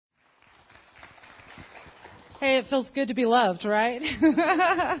Hey, it feels good to be loved, right?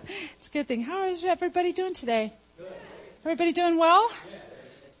 It's a good thing. How is everybody doing today? Good. Everybody doing well?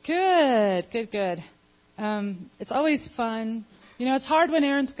 Yeah. Good. It's always fun. You know, it's hard when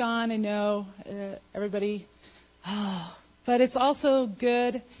Aaron's gone. I know everybody. But it's also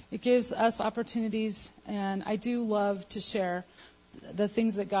good. It gives us opportunities, and I do love to share the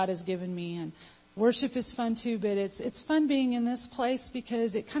things that God has given me. And worship is fun too, but it's fun being in this place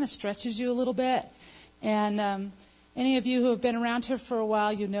because it kind of stretches you a little bit. And any of you who have been around here for a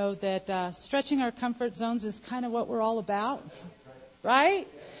while, you know that stretching our comfort zones is kind of what we're all about, right?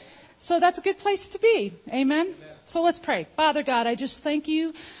 So that's a good place to be. Amen? So let's pray. Father God, I just thank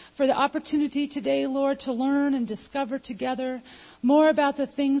you for the opportunity today, Lord, to learn and discover together more about the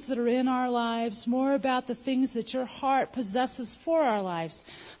things that are in our lives, more about the things that your heart possesses for our lives.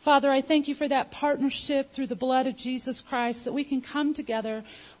 Father, I thank you for that partnership through the blood of Jesus Christ, that we can come together,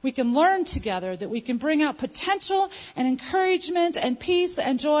 we can learn together, that we can bring out potential and encouragement and peace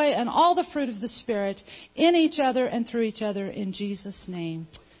and joy and all the fruit of the Spirit in each other and through each other in Jesus' name.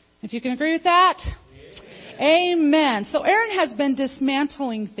 If you can agree with that? Amen. So Aaron has been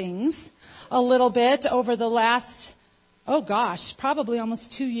dismantling things a little bit over the last, probably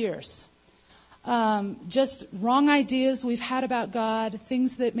almost 2 years. Just wrong ideas we've had about God,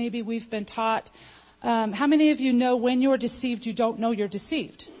 things that maybe we've been taught. How many of you know when you're deceived, you don't know you're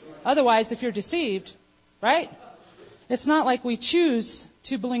deceived? Otherwise, if you're deceived, right? It's not like we choose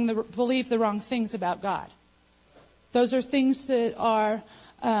to believe the wrong things about God. Those are things that are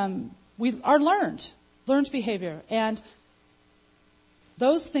learned behavior. And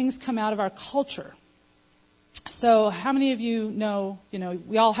those things come out of our culture. So how many of you know,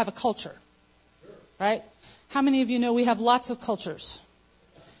 we all have a culture, right? How many of you know we have lots of cultures?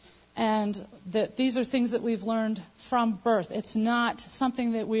 And that these are things that we've learned from birth. It's not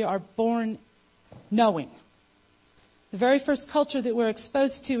something that we are born knowing. The very first culture that we're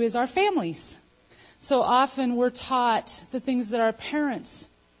exposed to is our families. So often we're taught the things that our parents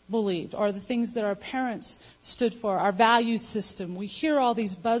believed, or the things that our parents stood for, our value system. We hear all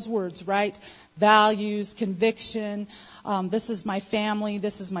these buzzwords, right? Values, conviction, this is my family,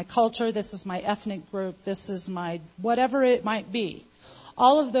 this is my culture, this is my ethnic group, this is my whatever it might be.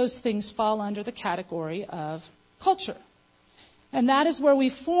 All of those things fall under the category of culture. And that is where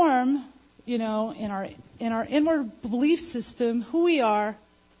we form, in our inward belief system, who we are,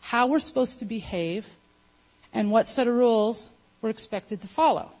 how we're supposed to behave, and what set of rules we're expected to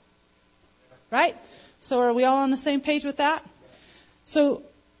follow. Right? So are we all on the same page with that? So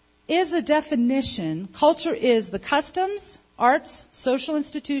is a definition, culture is the customs, arts, social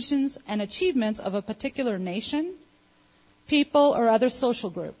institutions, and achievements of a particular nation, people, or other social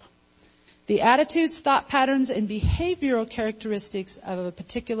group. The attitudes, thought patterns, and behavioral characteristics of a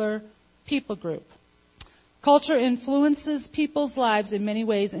particular people group. Culture influences people's lives in many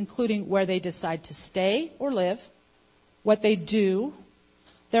ways, including where they decide to stay or live, what they do,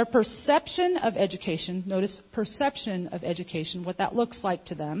 their perception of education, notice perception of education, what that looks like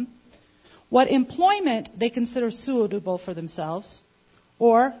to them, what employment they consider suitable for themselves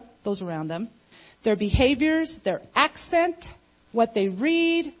or those around them, their behaviors, their accent, what they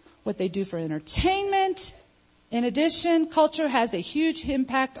read, what they do for entertainment. In addition, culture has a huge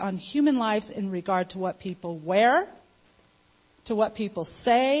impact on human lives in regard to what people wear, to what people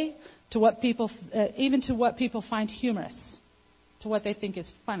say, to what people, even to what people find humorous, to what they think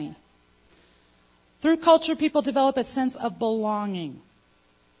is funny. Through culture, people develop a sense of belonging,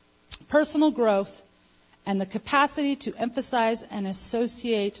 personal growth, and the capacity to emphasize and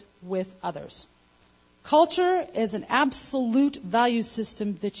associate with others. Culture is an absolute value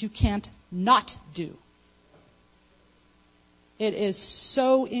system that you can't not do. It is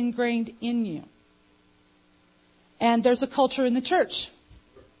so ingrained in you. And there's a culture in the church,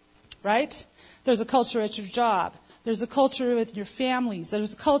 right? There's a culture at your job. There's a culture with your families.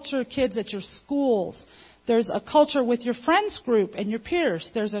 There's a culture of kids at your schools. There's a culture with your friends group and your peers.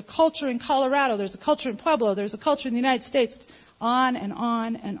 There's a culture in Colorado. There's a culture in Pueblo. There's a culture in the United States. On and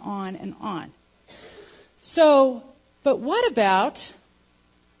on and on and on. So, but what about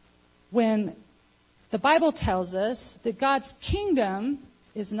when the Bible tells us that God's kingdom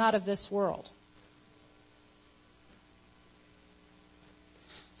is not of this world?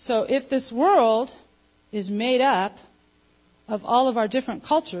 So if this world is made up of all of our different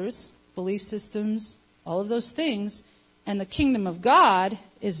cultures, belief systems, all of those things, and the kingdom of God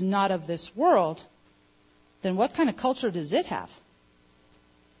is not of this world, then what kind of culture does it have?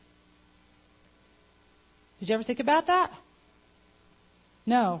 Did you ever think about that?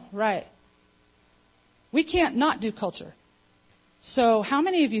 No, right. We can't not do culture. So how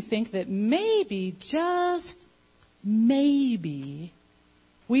many of you think that maybe, just maybe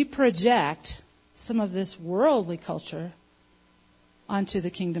we project some of this worldly culture onto the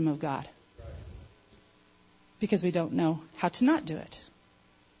kingdom of God. Because we don't know how to not do it.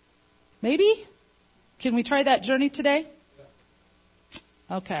 Maybe? Can we try that journey today?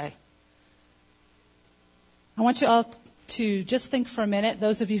 Okay. I want you all to just think for a minute.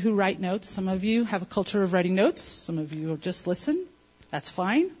 Those of you who write notes, some of you have a culture of writing notes. Some of you will just listen. That's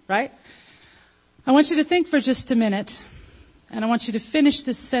fine, right? I want you to think for just a minute. And I want you to finish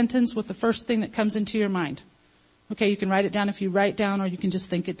this sentence with the first thing that comes into your mind. Okay, you can write it down if you write down, or you can just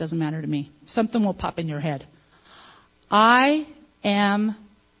think. It doesn't matter to me. Something will pop in your head. I am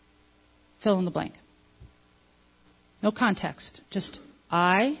fill in the blank. No context. Just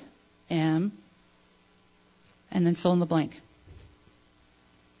I am, and then fill in the blank.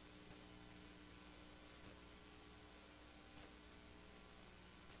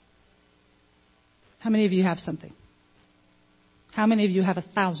 How many of you have something? How many of you have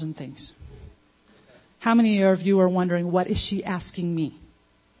 1,000 things? How many of you are wondering, what is she asking me?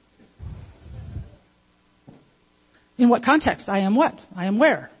 In what context? I am what? I am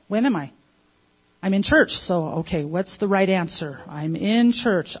where? When am I? I'm in church. So, okay, what's the right answer? I'm in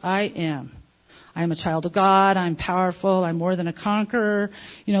church. I am. I am a child of God. I'm powerful. I'm more than a conqueror.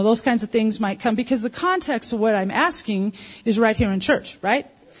 You know, those kinds of things might come because the context of what I'm asking is right here in church, right?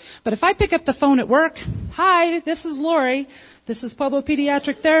 But if I pick up the phone at work, hi, this is Lori. This is Pueblo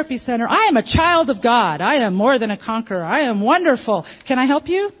Pediatric Therapy Center. I am a child of God. I am more than a conqueror. I am wonderful. Can I help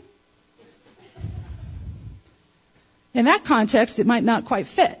you? In that context, it might not quite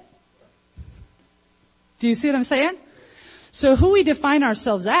fit. Do you see what I'm saying? So who we define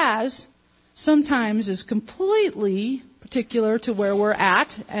ourselves as sometimes is completely particular to where we're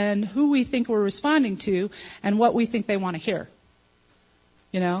at and who we think we're responding to and what we think they want to hear.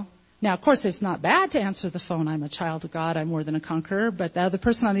 You know? Now, of course, it's not bad to answer the phone, I'm a child of God, I'm more than a conqueror, but the other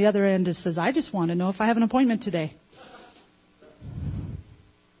person on the other end says, I just want to know if I have an appointment today.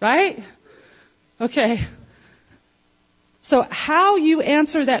 Right? Okay. So how you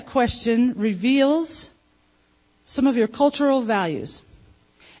answer that question reveals some of your cultural values.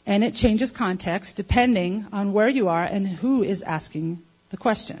 And it changes context depending on where you are and who is asking the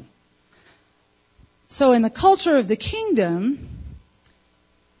question. So in the culture of the kingdom,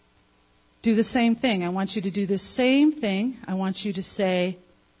 do the same thing. I want you to do the same thing. I want you to say,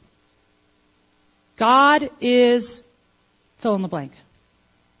 God is fill in the blank.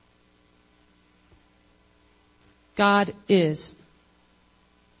 God is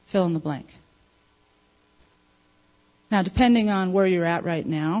fill in the blank. Now, depending on where you're at right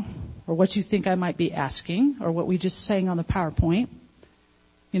now, or what you think I might be asking, or what we just sang on the PowerPoint,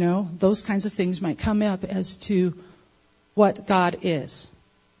 you know, those kinds of things might come up as to what God is.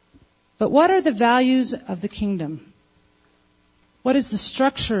 But what are the values of the kingdom? What is the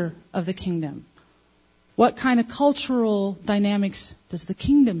structure of the kingdom? What kind of cultural dynamics does the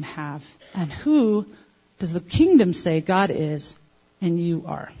kingdom have? And who does the kingdom say God is and you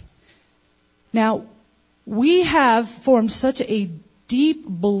are? Now, we have formed such a deep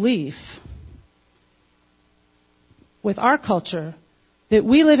belief with our culture that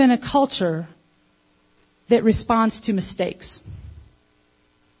we live in a culture that responds to mistakes.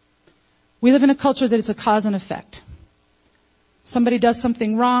 We live in a culture that it's a cause and effect. Somebody does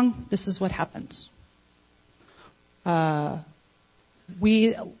something wrong, this is what happens.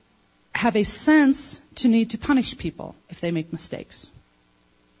 We have a sense to need to punish people if they make mistakes.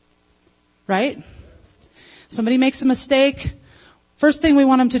 Right? Somebody makes a mistake, first thing we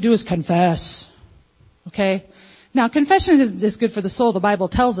want them to do is confess. Okay? Now, confession is good for the soul. The Bible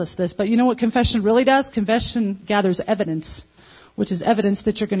tells us this. But you know what confession really does? Confession gathers evidence, which is evidence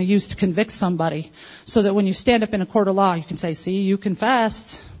that you're going to use to convict somebody. So that when you stand up in a court of law, you can say, see, you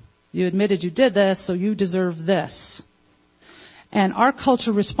confessed. You admitted you did this, so you deserve this. And our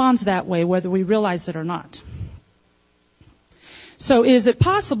culture responds that way, whether we realize it or not. So is it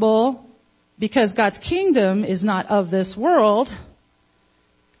possible, because God's kingdom is not of this world,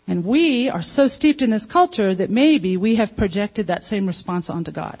 and we are so steeped in this culture that maybe we have projected that same response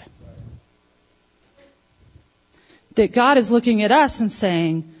onto God? That God is looking at us and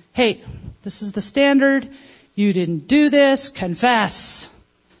saying, hey, this is the standard. You didn't do this. Confess.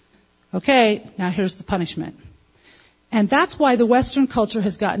 Okay, now here's the punishment. And that's why the Western culture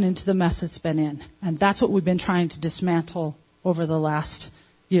has gotten into the mess it's been in. And that's what we've been trying to dismantle over the last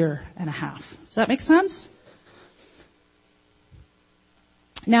year and a half. Does that make sense?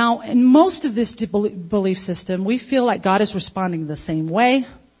 Now, in most of this belief system, we feel like God is responding the same way.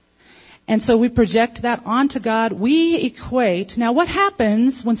 And so we project that onto God. We equate. Now, what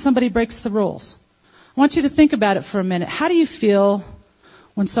happens when somebody breaks the rules? I want you to think about it for a minute. How do you feel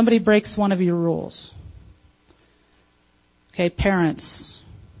when somebody breaks one of your rules? Okay, parents,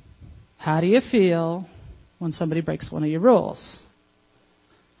 how do you feel when somebody breaks one of your rules?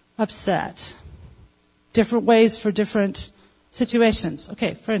 Upset. Different ways for different situations.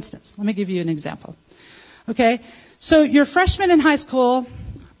 Okay, for instance, let me give you an example. Okay, so your freshman in high school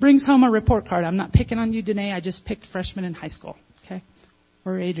brings home a report card. I'm not picking on you, Danae. I just picked freshman in high school. Okay,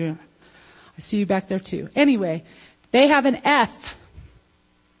 or Adrian. I see you back there too. Anyway, they have an F.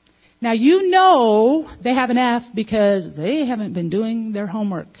 Now you know they have an F because they haven't been doing their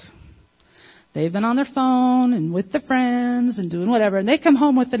homework. They've been on their phone and with their friends and doing whatever, and they come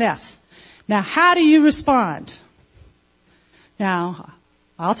home with an F. Now, how do you respond? Now,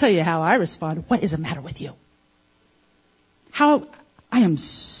 I'll tell you how I respond. What is the matter with you? I am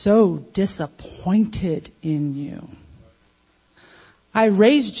so disappointed in you. I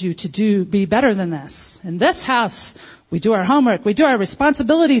raised you to be better than this. In this house, we do our homework. We do our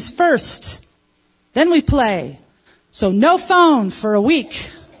responsibilities first. Then we play. So no phone for a week.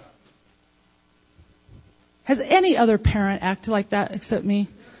 Has any other parent acted like that except me?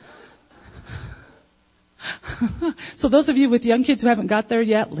 So those of you with young kids who haven't got there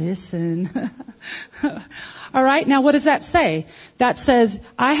yet, listen. All right, now what does that say? That says,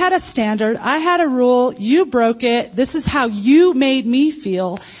 I had a standard, I had a rule, you broke it, this is how you made me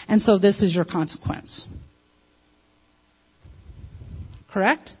feel, and so this is your consequence.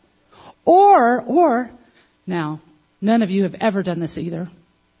 Correct? Or, now, none of you have ever done this either.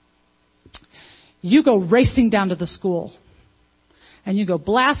 You go racing down to the school, and you go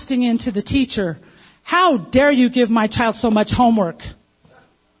blasting into the teacher. How dare you give my child so much homework?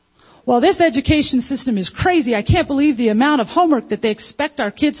 Well, this education system is crazy. I can't believe the amount of homework that they expect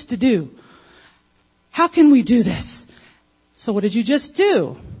our kids to do. How can we do this? So what did you just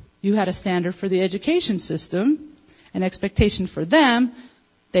do? You had a standard for the education system, an expectation for them.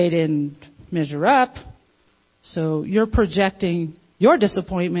 They didn't measure up. So you're projecting your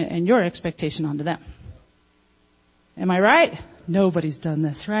disappointment and your expectation onto them. Am I right? Nobody's done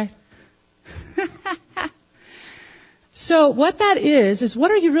this, right? So what that is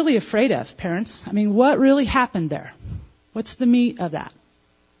what are you really afraid of, parents? I mean, what really happened there? What's the meat of that?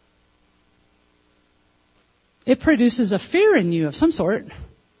 It produces a fear in you of some sort.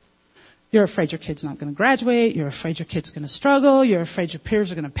 You're afraid your kid's not going to graduate. You're afraid your kid's going to struggle. You're afraid your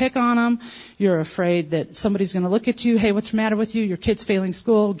peers are going to pick on them. You're afraid that somebody's going to look at you. Hey, what's the matter with you? Your kid's failing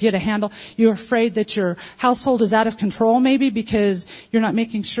school. Get a handle. You're afraid that your household is out of control maybe because you're not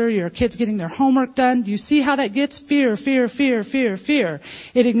making sure your kid's getting their homework done. Do you see how that gets? Fear, fear, fear, fear, fear.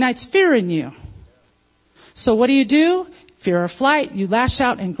 It ignites fear in you. So what do? Fear or flight. You lash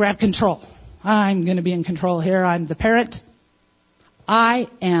out and grab control. I'm going to be in control here. I'm the parent. I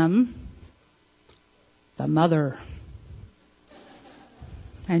am the mother.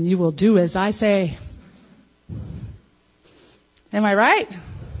 And you will do as I say. Am I right?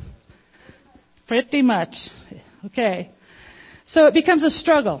 Pretty much. Okay. So it becomes a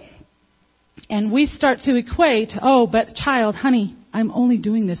struggle. And we start to equate, but child, honey, I'm only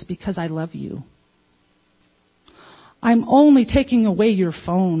doing this because I love you. I'm only taking away your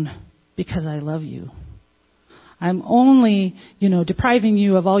phone because I love you. I'm only, depriving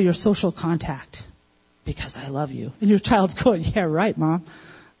you of all your social contact because I love you. And your child's going, yeah, right, Mom.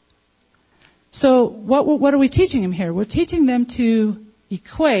 So what are we teaching them here? We're teaching them to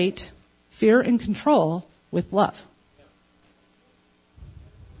equate fear and control with love.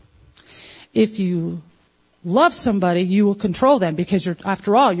 If you love somebody, you will control them because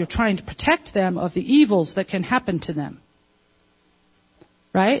after all, you're trying to protect them of the evils that can happen to them.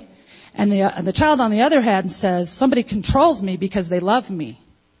 Right? And the child, on the other hand, says, somebody controls me because they love me.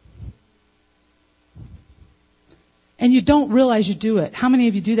 And you don't realize you do it. How many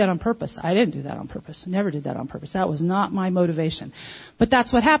of you do that on purpose? I didn't do that on purpose. I never did that on purpose. That was not my motivation. But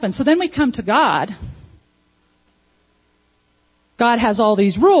that's what happens. So then we come to God. God has all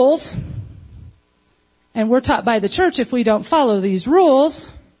these rules. And we're taught by the church if we don't follow these rules,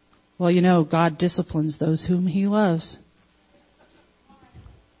 well, God disciplines those whom He loves.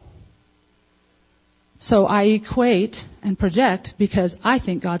 So I equate and project because I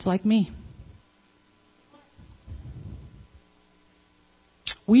think God's like me.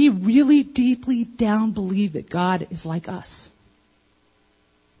 We really deeply down believe that God is like us,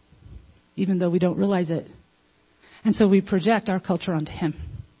 even though we don't realize it. And so we project our culture onto Him.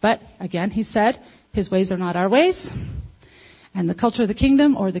 But again, He said, His ways are not our ways. And the culture of the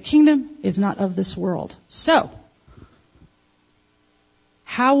kingdom, or the kingdom, is not of this world. So,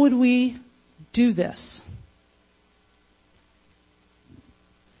 how would we do this?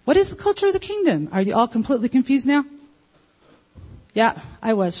 What is the culture of the kingdom? Are you all completely confused now? Yeah,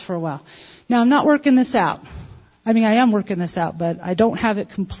 I was for a while. Now, I'm not working this out. I mean, I am working this out, but I don't have it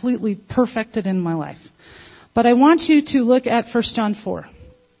completely perfected in my life. But I want you to look at 1 John 4.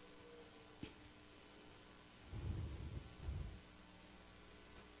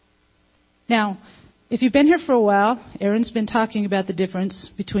 Now, if you've been here for a while, Aaron's been talking about the difference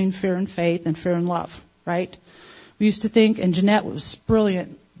between fear and faith and fear and love, right? We used to think, and Jeanette was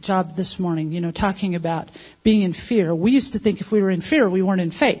brilliant job this morning, talking about being in fear. We used to think if we were in fear, we weren't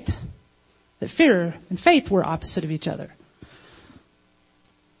in faith. That fear and faith were opposite of each other.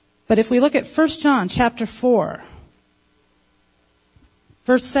 But if we look at 1 John chapter 4,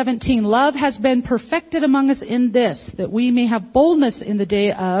 verse 17, love has been perfected among us in this, that we may have boldness in the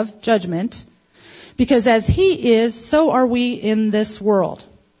day of judgment, because as He is, so are we in this world.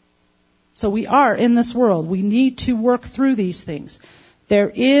 So we are in this world. We need to work through these things. There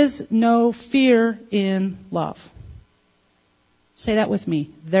is no fear in love. Say that with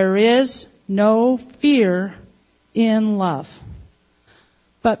me. There is no fear in love.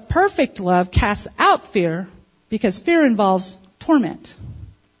 But perfect love casts out fear, because fear involves torment.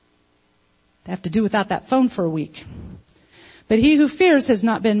 They have to do without that phone for a week. But he who fears has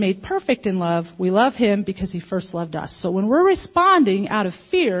not been made perfect in love. We love him because he first loved us. So when we're responding out of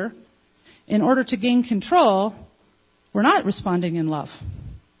fear in order to gain control, we're not responding in love.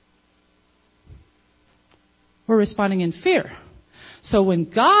 We're responding in fear. So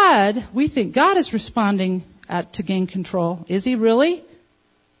when we think God is responding to gain control, is He really?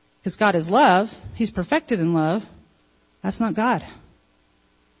 Because God is love. He's perfected in love. That's not God.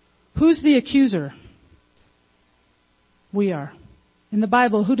 Who's the accuser? We are. In the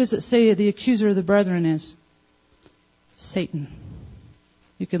Bible, who does it say the accuser of the brethren is? Satan.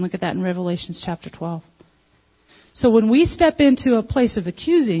 You can look at that in Revelation chapter 12. So when we step into a place of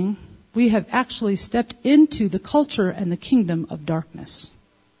accusing, we have actually stepped into the culture and the kingdom of darkness.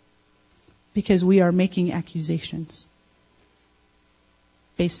 Because we are making accusations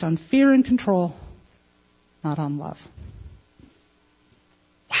based on fear and control, not on love.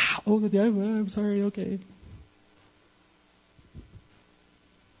 Wow. Oh, I'm sorry. Okay.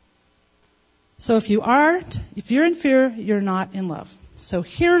 So if you're in fear, you're not in love. So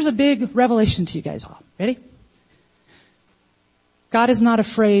here's a big revelation to you guys all. Ready? God is not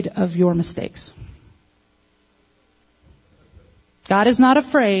afraid of your mistakes. God is not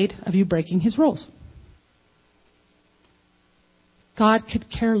afraid of you breaking His rules. God could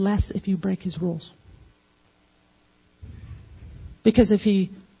care less if you break His rules. Because if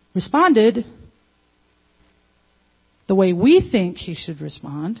He responded the way we think He should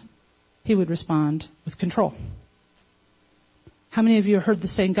respond, He would respond with control. How many of you have heard the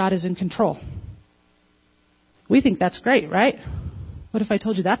saying, God is in control? We think that's great, right? What if I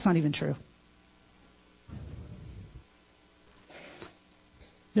told you that's not even true?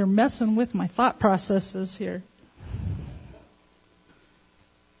 You're messing with my thought processes here.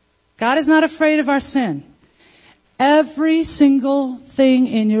 God is not afraid of our sin. Every single thing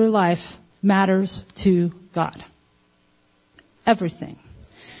in your life matters to God. Everything.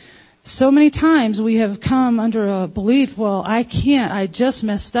 So many times we have come under a belief, well, I can't, I just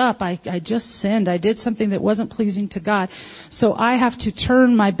messed up, I just sinned, I did something that wasn't pleasing to God, so I have to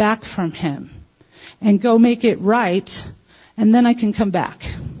turn my back from Him and go make it right, and then I can come back.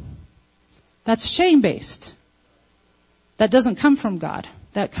 That's shame-based. That doesn't come from God.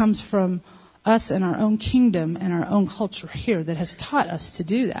 That comes from us and our own kingdom and our own culture here that has taught us to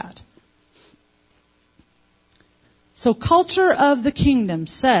do that. So culture of the kingdom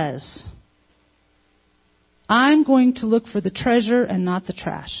says, I'm going to look for the treasure and not the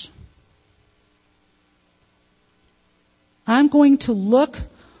trash. I'm going to look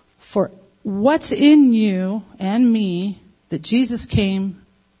for what's in you and me that Jesus came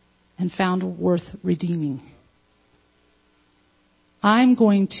and found worth redeeming. I'm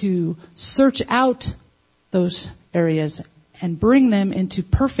going to search out those areas and bring them into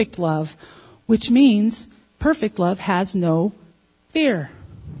perfect love, which means perfect love has no fear.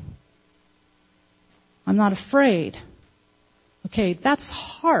 I'm not afraid. Okay, that's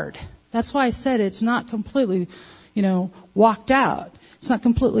hard. That's why I said it's not completely, walked out. It's not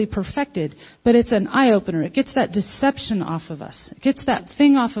completely perfected, but it's an eye-opener. It gets that deception off of us. It gets that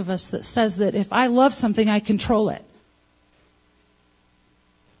thing off of us that says that if I love something, I control it.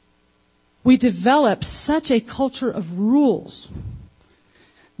 We develop such a culture of rules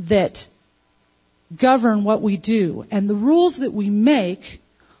that govern what we do. And the rules that we make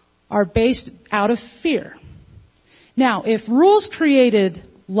are based out of fear. Now, if rules created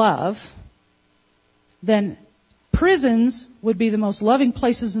love, then prisons would be the most loving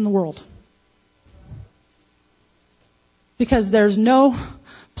places in the world. Because there's no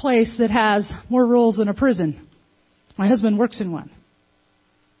place that has more rules than a prison. My husband works in one.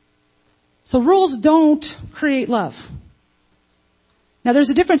 So rules don't create love. Now there's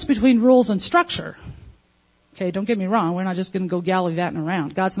a difference between rules and structure. Okay, don't get me wrong. We're not just going to go gallivanting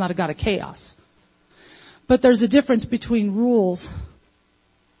around. God's not a God of chaos. But there's a difference between rules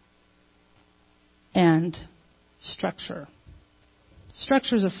and structure.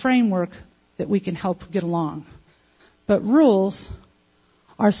 Structure is a framework that we can help get along. But rules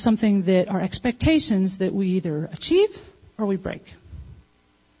are something that are expectations that we either achieve or we break.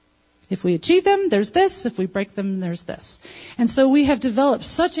 If we achieve them, there's this. If we break them, there's this. And so we have developed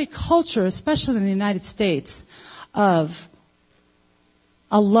such a culture, especially in the United States, of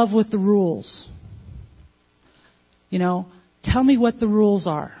a love with the rules. You know, tell me what the rules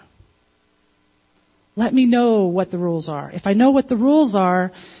are. Let me know what the rules are. If I know what the rules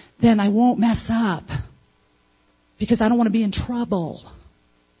are, then I won't mess up. Because I don't want to be in trouble.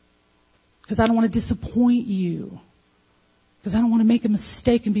 Because I don't want to disappoint you. Because I don't want to make a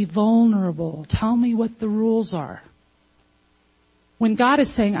mistake and be vulnerable. Tell me what the rules are. When God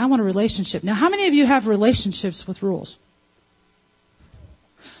is saying, I want a relationship. Now, how many of you have relationships with rules?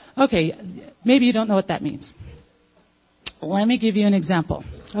 Okay, maybe you don't know what that means. Let me give you an example.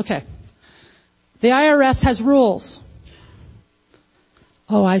 Okay. The IRS has rules.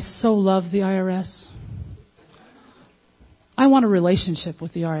 Oh, I so love the IRS. I want a relationship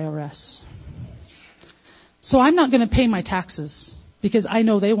with the IRS. So I'm not going to pay my taxes because I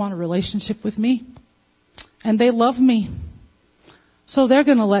know they want a relationship with me. And they love me. So they're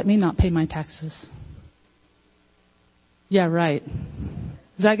going to let me not pay my taxes. Yeah, right.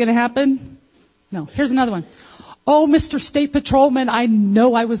 Is that going to happen? No. Here's another one. Oh, Mr. State Patrolman, I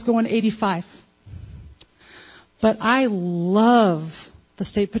know I was going 85. But I love the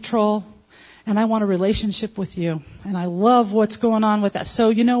State Patrol. And I want a relationship with you. And I love what's going on with that. So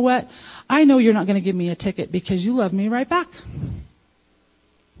you know what? I know you're not going to give me a ticket because you love me right back.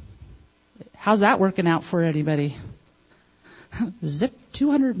 How's that working out for anybody? Zip,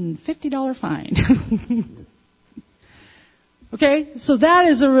 $250 fine. Okay, so that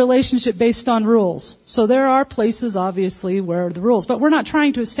is a relationship based on rules. So there are places, obviously, where the rules, but we're not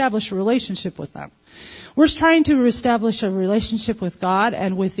trying to establish a relationship with them. We're trying to establish a relationship with God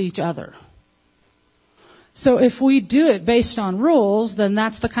and with each other. So if we do it based on rules, then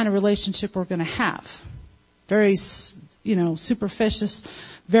that's the kind of relationship we're going to have. Very, superficial,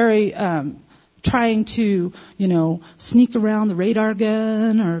 very trying to, sneak around the radar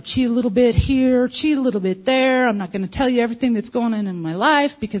gun or cheat a little bit here, cheat a little bit there. I'm not going to tell you everything that's going on in my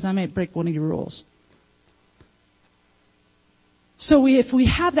life because I might break one of your rules. So if we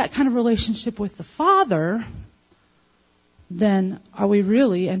have that kind of relationship with the Father, then are we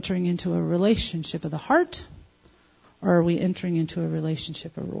really entering into a relationship of the heart, or are we entering into a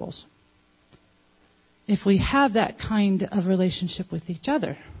relationship of rules? If we have that kind of relationship with each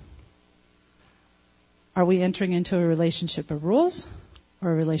other, are we entering into a relationship of rules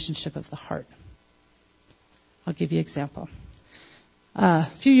or a relationship of the heart? I'll give you an example. Quite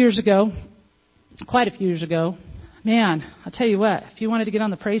a few years ago, man, I'll tell you what, if you wanted to get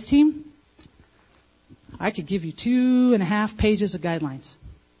on the praise team, I could give you 2.5 pages of guidelines.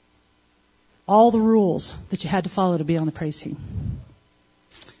 All the rules that you had to follow to be on the praise team.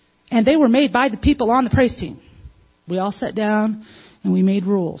 And they were made by the people on the praise team. We all sat down and we made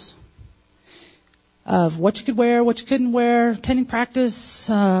rules of what you could wear, what you couldn't wear, attending practice.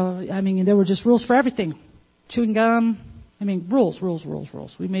 There were just rules for everything. Chewing gum. Rules.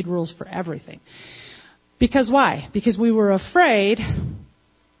 We made rules for everything. Because why? Because we were afraid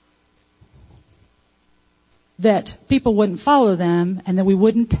that people wouldn't follow them and that we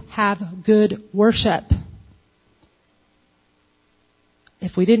wouldn't have good worship.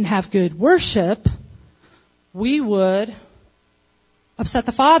 If we didn't have good worship, we would upset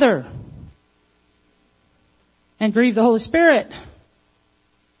the Father and grieve the Holy Spirit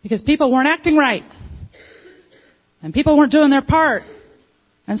because people weren't acting right and people weren't doing their part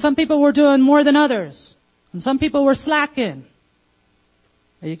and some people were doing more than others and some people were slacking.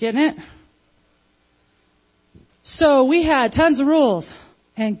 Are you getting it? So we had tons of rules.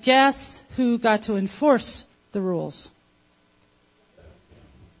 And guess who got to enforce the rules?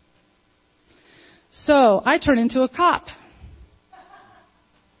 So I turned into a cop.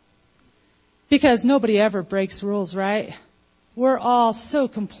 Because nobody ever breaks rules, right? We're all so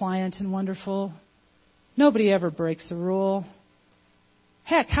compliant and wonderful. Nobody ever breaks a rule.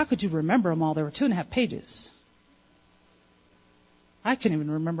 Heck, how could you remember them all? There were 2.5 pages. I couldn't even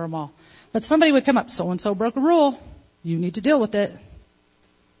remember them all. But somebody would come up, so-and-so broke a rule. You need to deal with it.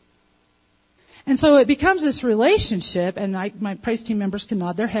 And so it becomes this relationship, and my praise team members can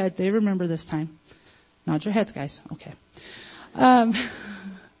nod their head. They remember this time. Nod your heads, guys. Okay.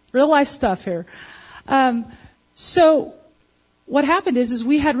 Real life stuff here. So what happened is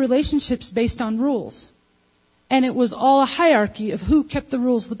we had relationships based on rules. And it was all a hierarchy of who kept the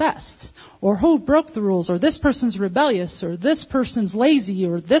rules the best, or who broke the rules, or this person's rebellious, or this person's lazy,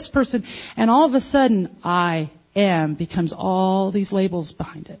 or this person. And all of a sudden, I am becomes all these labels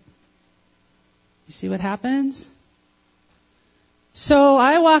behind it. You see what happens? So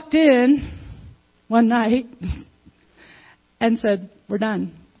I walked in one night and said, we're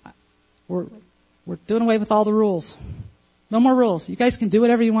done. We're doing away with all the rules. No more rules. You guys can do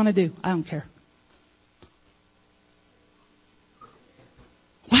whatever you want to do. I don't care.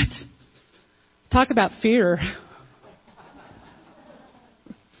 What? Talk about fear.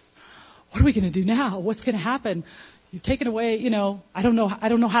 What are we going to do now? What's going to happen? You've taken away, I don't know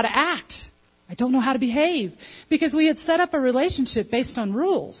how to act. I don't know how to behave. Because we had set up a relationship based on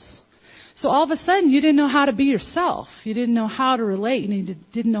rules. So all of a sudden, you didn't know how to be yourself. You didn't know how to relate. And you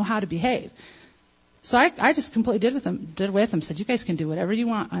didn't know how to behave. So I just completely did away with them. Said, you guys can do whatever you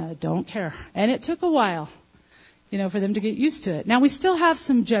want. I don't care. And it took a while, for them to get used to it. Now, we still have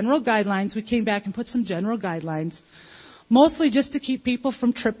some general guidelines. We came back and put some general guidelines. Mostly just to keep people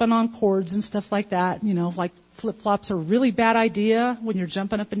from tripping on cords and stuff like that. Like flip-flops are a really bad idea when you're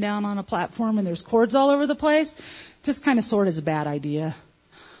jumping up and down on a platform and there's cords all over the place. Just kind of sort of is a bad idea.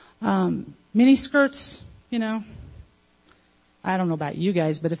 Mini skirts, I don't know about you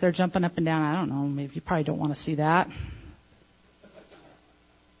guys, but if they're jumping up and down, I don't know, maybe you probably don't want to see that.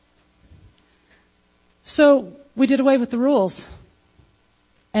 So we did away with the rules.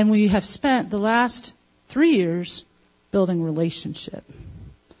 And we have spent the last 3 years building relationship.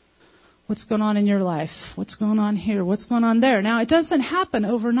 What's going on in your life? What's going on here? What's going on there? Now, it doesn't happen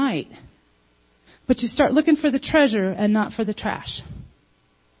overnight. But you start looking for the treasure and not for the trash.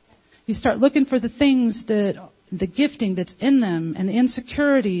 You start looking for the things the gifting that's in them and the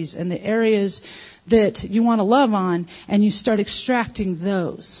insecurities and the areas that you want to love on, and you start extracting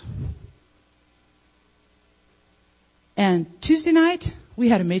those. And Tuesday night, we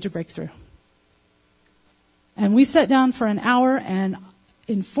had a major breakthrough. And we sat down for an hour, and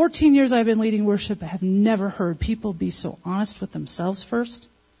in 14 years I've been leading worship, I have never heard people be so honest with themselves first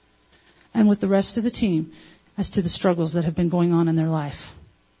and with the rest of the team as to the struggles that have been going on in their life.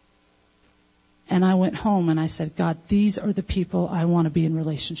 And I went home and I said, God, these are the people I want to be in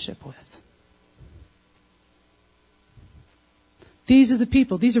relationship with. These are the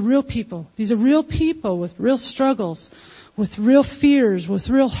people. These are real people. These are real people with real struggles, with real fears, with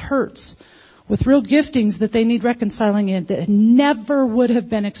real hurts, with real giftings that they need reconciling in that never would have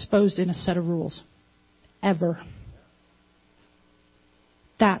been exposed in a set of rules. Ever.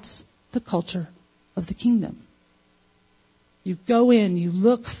 That's the culture of the kingdom. You go in, you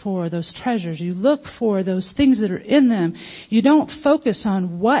look for those treasures, you look for those things that are in them. You don't focus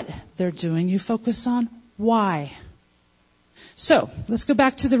on what they're doing, you focus on why. So, let's go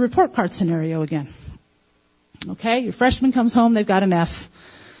back to the report card scenario again. Okay, your freshman comes home, they've got an F.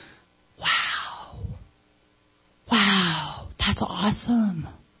 Wow, that's awesome.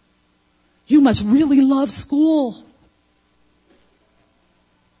 You must really love school.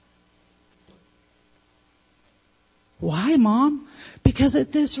 Why, Mom? Because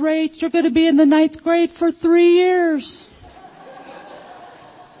at this rate, you're going to be in the 9th grade for 3 years.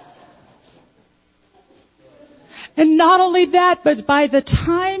 And not only that, but by the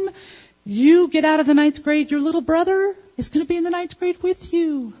time you get out of the 9th grade, your little brother is going to be in the 9th grade with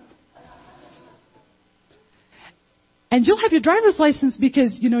you. And you'll have your driver's license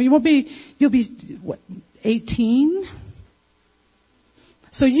because, you'll be 18?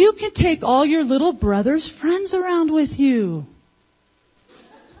 So you can take all your little brother's friends around with you.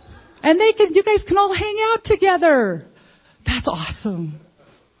 And you guys can all hang out together. That's awesome.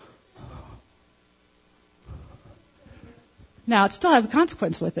 Now, it still has a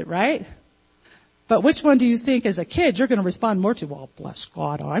consequence with it, right? But which one do you think, as a kid, you're going to respond more to? Well, bless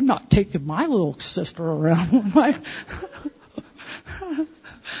God, I'm not taking my little sister around.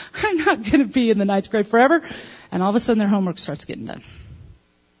 I'm not going to be in the 9th grade forever. And all of a sudden, their homework starts getting done.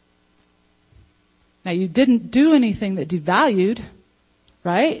 Now, you didn't do anything that devalued,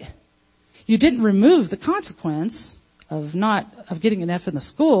 right? You didn't remove the consequence of getting an F in the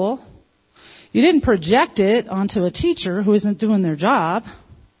school. You didn't project it onto a teacher who isn't doing their job,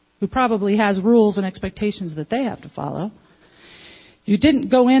 who probably has rules and expectations that they have to follow. You didn't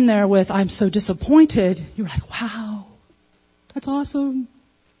go in there with, I'm so disappointed. You were like, wow, that's awesome.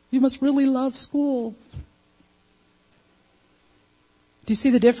 You must really love school. Do you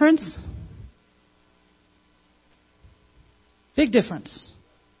see the difference? Big difference.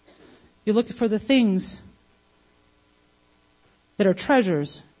 You look for the things that are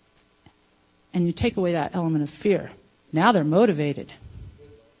treasures, and you take away that element of fear. Now they're motivated.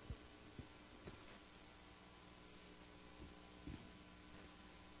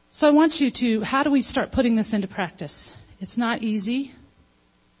 So I want you to, how do we start putting this into practice? It's not easy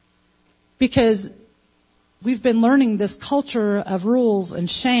because we've been learning this culture of rules and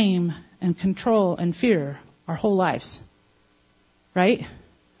shame and control and fear our whole lives. Right?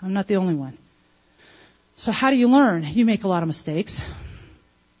 I'm not the only one. So how do you learn? You make a lot of mistakes.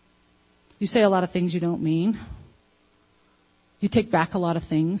 You say a lot of things you don't mean. You take back a lot of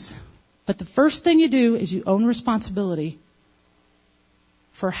things. But the first thing you do is you own responsibility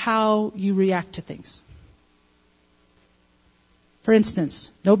for how you react to things. For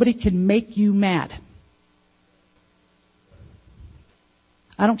instance, nobody can make you mad.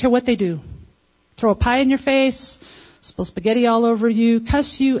 I don't care what they do. Throw a pie in your face, spill spaghetti all over you,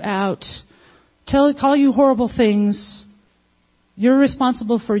 cuss you out, call you horrible things. You're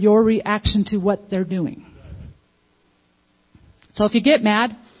responsible for your reaction to what they're doing. So if you get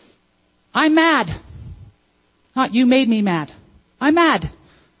mad, I'm mad. Not you made me mad. I'm mad.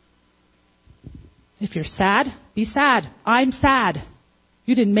 If you're sad, be sad. I'm sad.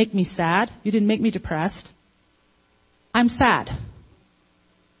 You didn't make me sad. You didn't make me depressed. I'm sad.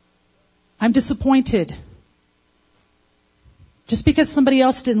 I'm disappointed. Just because somebody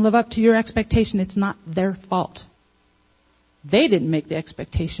else didn't live up to your expectation, it's not their fault. They didn't make the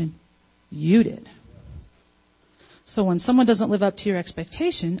expectation. You did. So when someone doesn't live up to your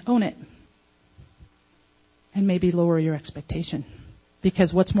expectation, own it. And maybe lower your expectation.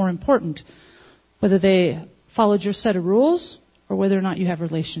 Because what's more important, whether they followed your set of rules or whether or not you have a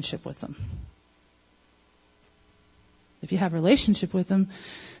relationship with them. If you have a relationship with them,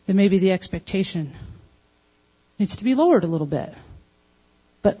 then maybe the expectation needs to be lowered a little bit.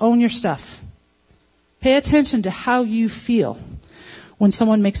 But own your stuff. Pay attention to how you feel when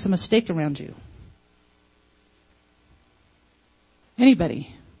someone makes a mistake around you.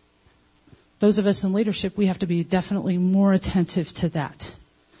 Anybody. Those of us in leadership, we have to be definitely more attentive to that.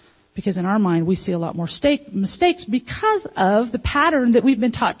 Because in our mind, we see a lot more mistakes because of the pattern that we've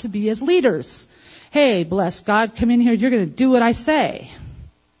been taught to be as leaders. Hey, bless God, come in here, you're going to do what I say.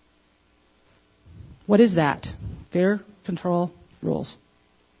 What is that? Fear, control, rules.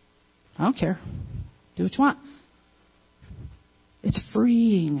 I don't care. Do what you want. It's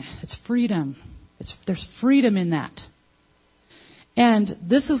freeing. It's freedom. There's freedom in that. And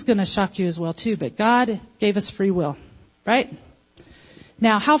this is going to shock you as well, too, but God gave us free will, right?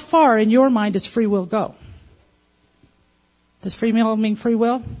 Now, how far in your mind does free will go? Does free will mean free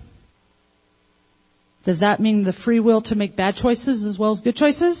will? Does that mean the free will to make bad choices as well as good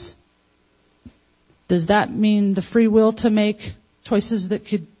choices? Does that mean the free will to make choices that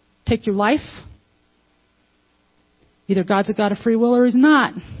could take your life? Either God's a God of free will or He's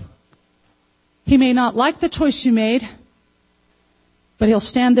not. He may not like the choice you made, but He'll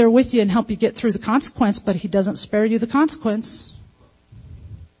stand there with you and help you get through the consequence, but He doesn't spare you the consequence.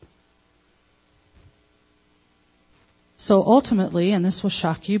 So ultimately, and this will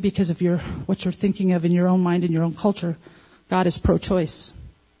shock you because of what you're thinking of in your own mind and your own culture, God is pro-choice.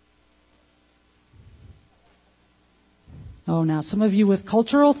 Oh, now some of you with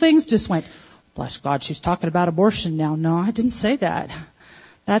cultural things just went, bless God, she's talking about abortion now. No, I didn't say that.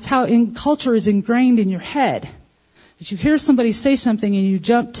 That's how culture is ingrained in your head. That you hear somebody say something and you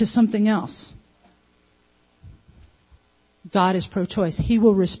jump to something else. God is pro-choice. He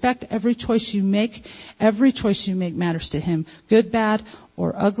will respect every choice you make. Every choice you make matters to Him. Good, bad,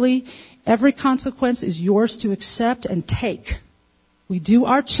 or ugly. Every consequence is yours to accept and take. We do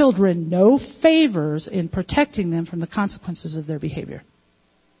our children no favors in protecting them from the consequences of their behavior.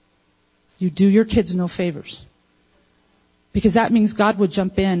 You do your kids no favors. Because that means God would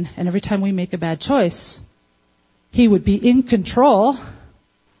jump in, and every time we make a bad choice, He would be in control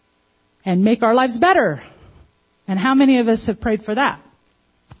and make our lives better. And how many of us have prayed for that?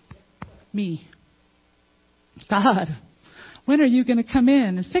 Me. God, when are you going to come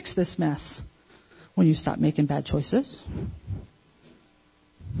in and fix this mess? When you stop making bad choices.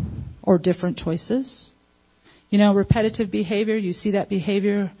 Or different choices. You know, repetitive behavior, you see that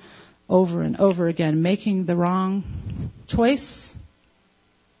behavior over and over again. Making the wrong choice.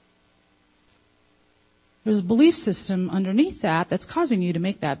 There's a belief system underneath that's causing you to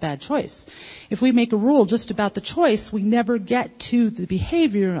make that bad choice. If we make a rule just about the choice, we never get to the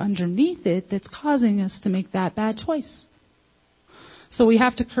behavior underneath it that's causing us to make that bad choice. So we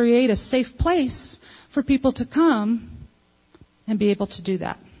have to create a safe place for people to come and be able to do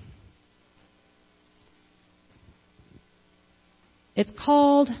that. It's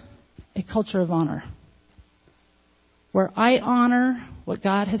called a culture of honor, where I honor what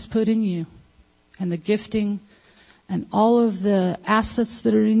God has put in you and the gifting and all of the assets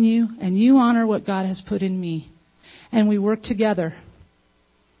that are in you, and you honor what God has put in me. And we work together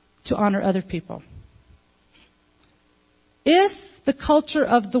to honor other people. If the culture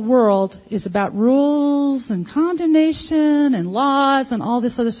of the world is about rules and condemnation and laws and all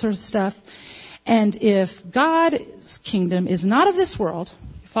this other sort of stuff, and if God's kingdom is not of this world,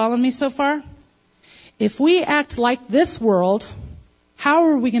 you following me so far? If we act like this world, how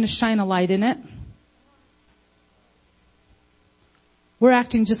are we going to shine a light in it? We're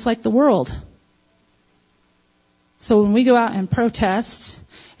acting just like the world. So when we go out and protest,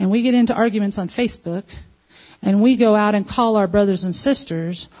 and we get into arguments on Facebook, and we go out and call our brothers and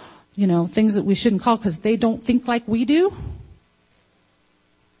sisters, things that we shouldn't call because they don't think like we do,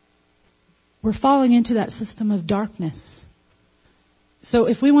 we're falling into that system of darkness. So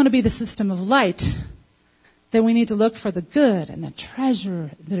if we want to be the system of light, then we need to look for the good and the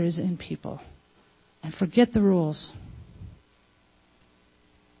treasure that is in people and forget the rules.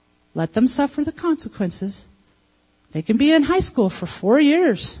 Let them suffer the consequences. They can be in high school for 4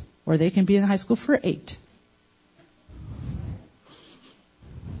 years, or they can be in high school for 8.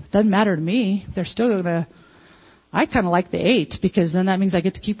 Doesn't matter to me. They're still going to... I kind of like the 8, because then that means I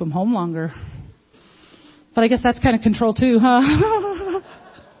get to keep them home longer. But I guess that's kind of control too, huh?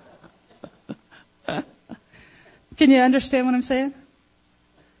 Can you understand what I'm saying?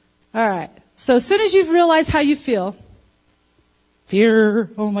 All right. So as soon as you've realized how you feel, fear,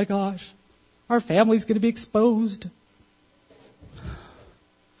 oh my gosh, our family's going to be exposed.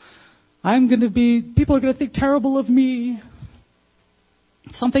 People are going to think terrible of me.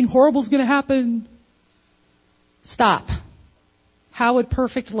 Something horrible is going to happen. Stop. How would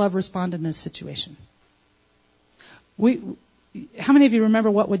perfect love respond in this situation? How many of you remember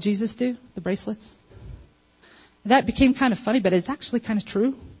what would Jesus do? The bracelets? That became kind of funny, but it's actually kind of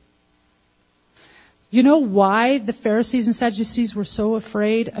true. You know why the Pharisees and Sadducees were so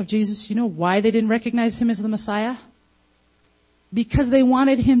afraid of Jesus? You know why they didn't recognize him as the Messiah? Because they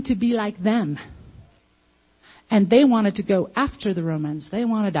wanted him to be like them. And they wanted to go after the Romans. They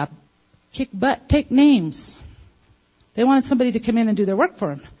wanted to kick butt, take names. They wanted somebody to come in and do their work for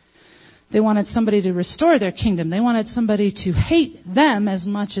them. They wanted somebody to restore their kingdom. They wanted somebody to hate them as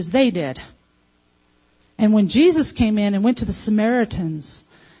much as they did. And when Jesus came in and went to the Samaritans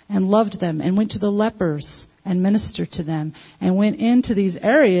and loved them, and went to the lepers and ministered to them, and went into these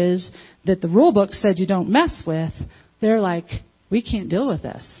areas that the rule book said you don't mess with, they're like, we can't deal with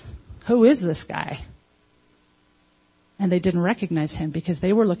this. Who is this guy? And they didn't recognize him because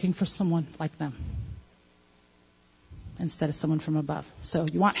they were looking for someone like them instead of someone from above. So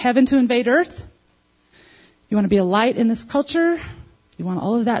you want heaven to invade earth? You want to be a light in this culture? You want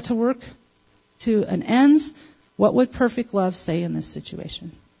all of that to work to an end? What would perfect love say in this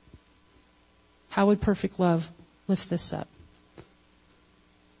situation? How would perfect love lift this up?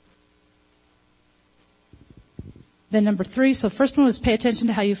 Then number 3, so first one was pay attention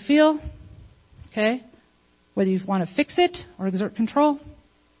to how you feel. Okay? Whether you want to fix it or exert control.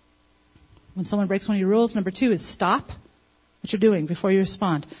 When someone breaks one of your rules. Number 2 is stop what you're doing before you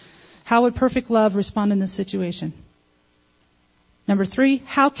respond. How would perfect love respond in this situation? Number 3,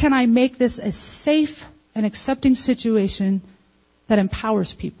 how can I make this a safe and accepting situation that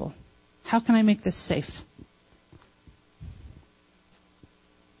empowers people? How can I make this safe?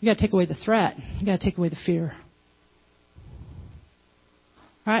 You got to take away the threat. You got to take away the fear.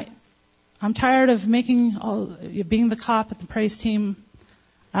 All right? I'm tired of being the cop at the praise team.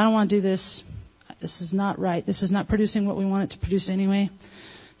 I don't want to do this. This is not right. This is not producing what we want it to produce anyway.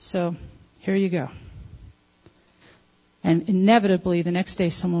 So here you go. And inevitably, the next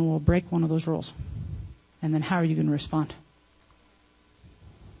day, someone will break one of those rules. And then how are you going to respond?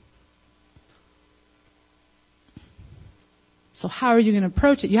 So how are you going to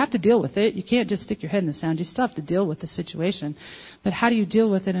approach it? You have to deal with it. You can't just stick your head in the sand. You still have to deal with the situation. But how do you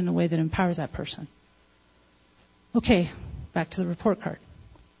deal with it in a way that empowers that person? Okay, back to the report card.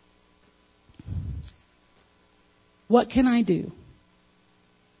 What can I do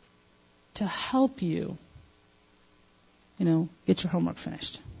to help you, get your homework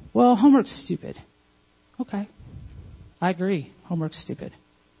finished? Well, homework's stupid. Okay, I agree. Homework's stupid.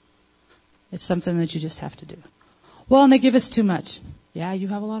 It's something that you just have to do. Well, and they give us too much. Yeah, you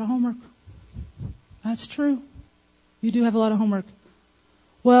have a lot of homework. That's true. You do have a lot of homework.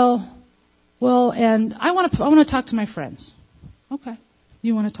 Well, and I want to talk to my friends. Okay.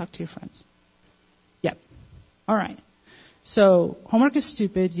 You want to talk to your friends. Yep. All right. So homework is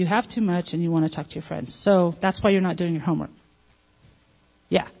stupid, you have too much, and you want to talk to your friends. So that's why you're not doing your homework.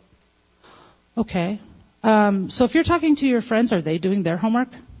 Yeah. Okay. So if you're talking to your friends, are they doing their homework?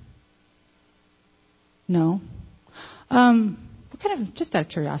 No. Just out of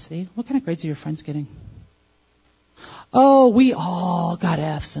curiosity, what kind of grades are your friends getting? Oh, we all got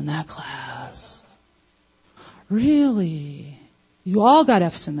F's in that class. Really? You all got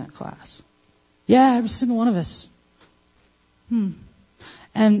F's in that class? Yeah, every single one of us.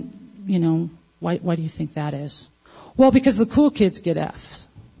 And, why do you think that is? Well, because the cool kids get F's.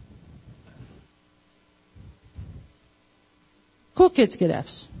 Cool kids get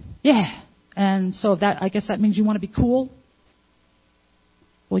F's. Yeah. And so I guess that means you want to be cool?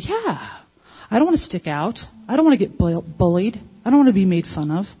 Well, yeah. I don't want to stick out. I don't want to get bullied. I don't want to be made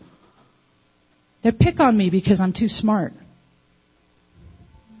fun of. They pick on me because I'm too smart.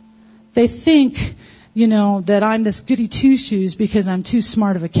 They think, that I'm this goody two-shoes because I'm too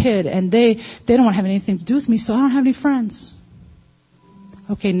smart of a kid, and they don't want to have anything to do with me, so I don't have any friends.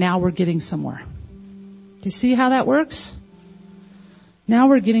 Okay, now we're getting somewhere. Do you see how that works? Now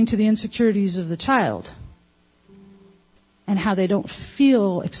we're getting to the insecurities of the child and how they don't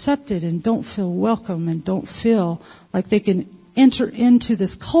feel accepted and don't feel welcome and don't feel like they can enter into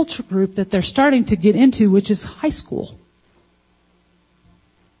this culture group that they're starting to get into, which is high school.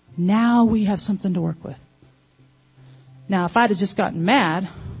 Now we have something to work with. Now, if I'd have just gotten mad,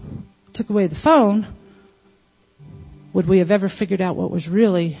 took away the phone, would we have ever figured out what was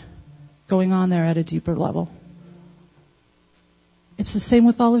really going on there at a deeper level? It's the same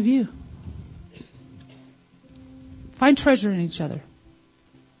with all of you. Find treasure in each other.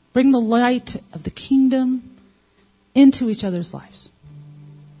 Bring the light of the kingdom into each other's lives.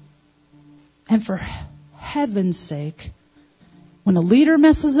 And for heaven's sake, when a leader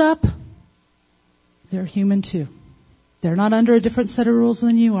messes up, they're human too. They're not under a different set of rules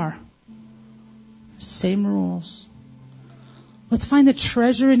than you are. Same rules. Let's find the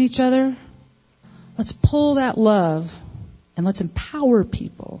treasure in each other. Let's pull that love and let's empower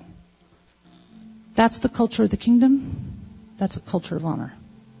people. That's the culture of the kingdom. That's a culture of honor.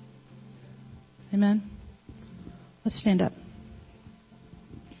 Amen. Let's stand up.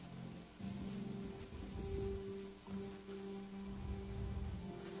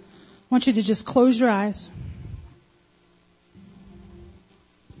 I want you to just close your eyes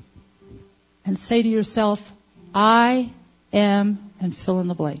and say to yourself, I am, and fill in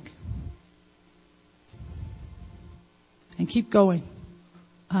the blank. And keep going.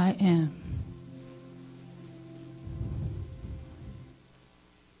 I am.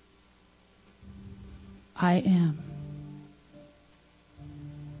 I am.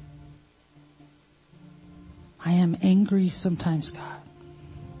 I am angry sometimes, God.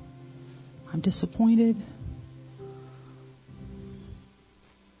 I'm disappointed.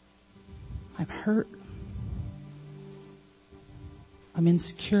 I'm hurt. I'm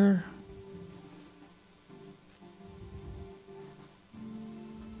insecure.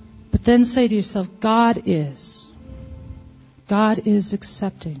 But then say to yourself, God is. God is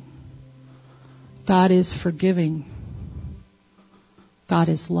accepting. God is forgiving. God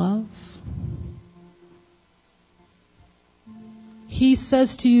is love. He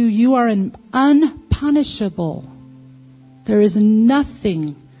says to you, you are unpunishable. There is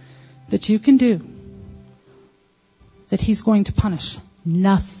nothing that you can do that He's going to punish.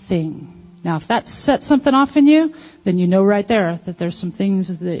 Nothing. Now, if that sets something off in you, then you know right there that there's some things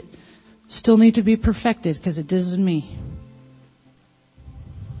that still need to be perfected, because it does in me.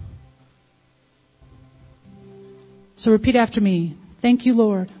 So repeat after me. Thank you,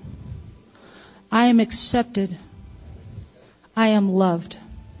 Lord. I am accepted. I am loved.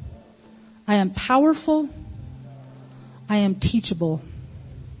 I am powerful. I am teachable.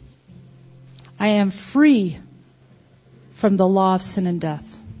 I am free from the law of sin and death.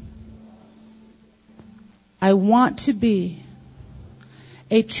 I want to be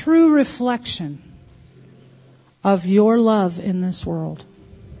a true reflection of your love in this world.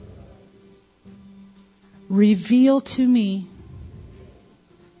 Reveal to me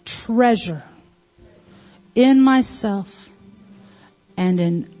treasure in myself and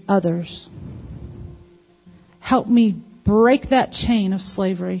in others. Help me break that chain of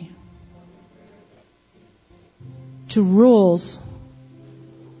slavery to rules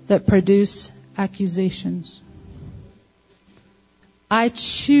that produce accusations. I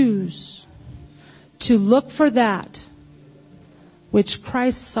choose to look for that which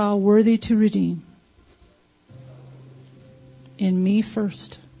Christ saw worthy to redeem in me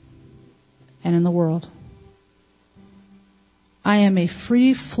first and in the world. I am a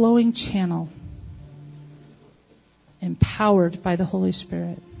free-flowing channel empowered by the Holy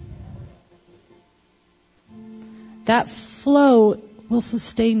Spirit. That flow will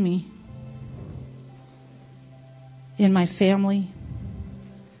sustain me in my family,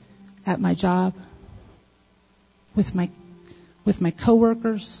 at my job, with my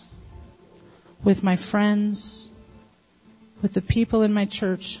coworkers, with my friends, with the people in my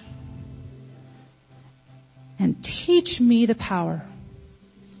church, and teach me the power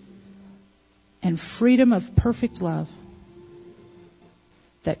and freedom of perfect love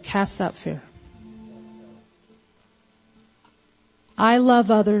that casts out fear. I love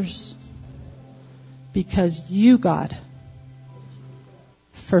others because you, God,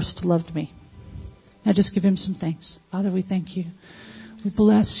 first loved me. Now just give him some thanks. Father, we thank you. We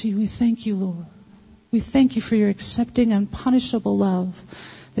bless you. We thank you, Lord. We thank you for your accepting, unpunishable love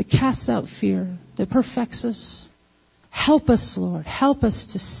that casts out fear, that perfects us. Help us, Lord. Help us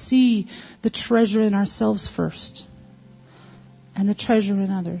to see the treasure in ourselves first and the treasure in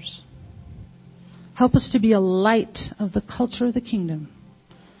others. Help us to be a light of the culture of the kingdom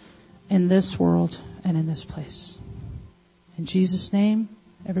in this world and in this place. In Jesus' name,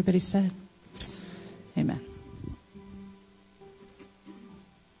 everybody said.